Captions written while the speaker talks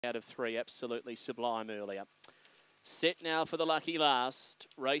out of 3, absolutely sublime earlier. Set now for the lucky last.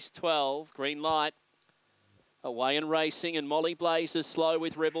 Race 12, green light. Away and racing, and Molly Blaze is slow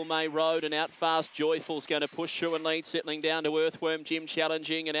with Rebel May Road, and out fast Joyful's going to push through and lead, settling down to Earthworm Jim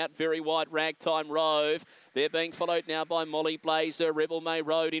challenging, and out very wide Ragtime Rove. They're being followed now by Molly Blazer. Rebel May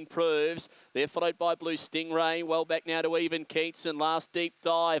Road improves. They're followed by Blue Stingray. Well back now to Even Keats, and last deep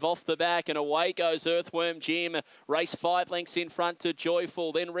dive off the back, and away goes Earthworm Jim. Race 5 lengths in front to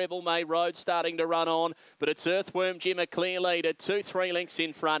Joyful. Then Rebel May Road starting to run on, but it's Earthworm Jim a clear leader. 2-3 lengths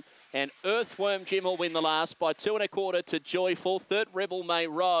in front. And Earthworm Jim will win the last by 2 1/4 to Joyful. Third, Rebel May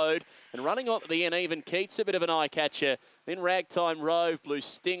Road. And running on at the end, Even Keats, a bit of an eye-catcher. Then Ragtime Rove, Blue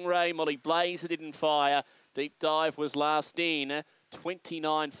Stingray, Molly Blazer didn't fire. Deep Dive was last in.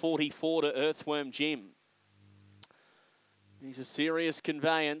 29.44 to Earthworm Jim. He's a serious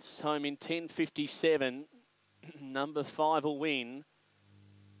conveyance. Home in 10.57. Number 5 will win.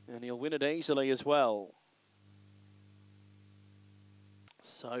 And he'll win it easily as well.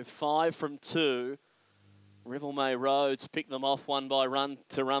 So 5 from 2. Rebel May Roads picked them off one by run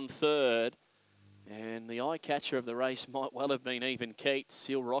to run third. And the eye catcher of the race might well have been Even Keats.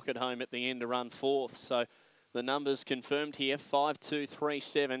 He'll rocket home at the end to run fourth. So the numbers confirmed here. 5, 2, 3,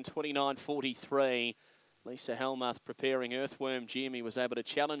 7, 29.43. Lisa Helmuth preparing Earthworm Jim. He was able to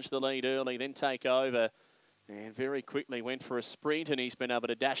challenge the lead early, then take over. And very quickly went for a sprint, and he's been able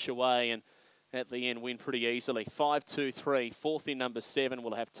to dash away and at the end win pretty easily. 5, 2, 3. Fourth in number 7.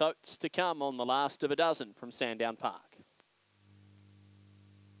 We'll have totes to come on the last of a dozen from Sandown Park.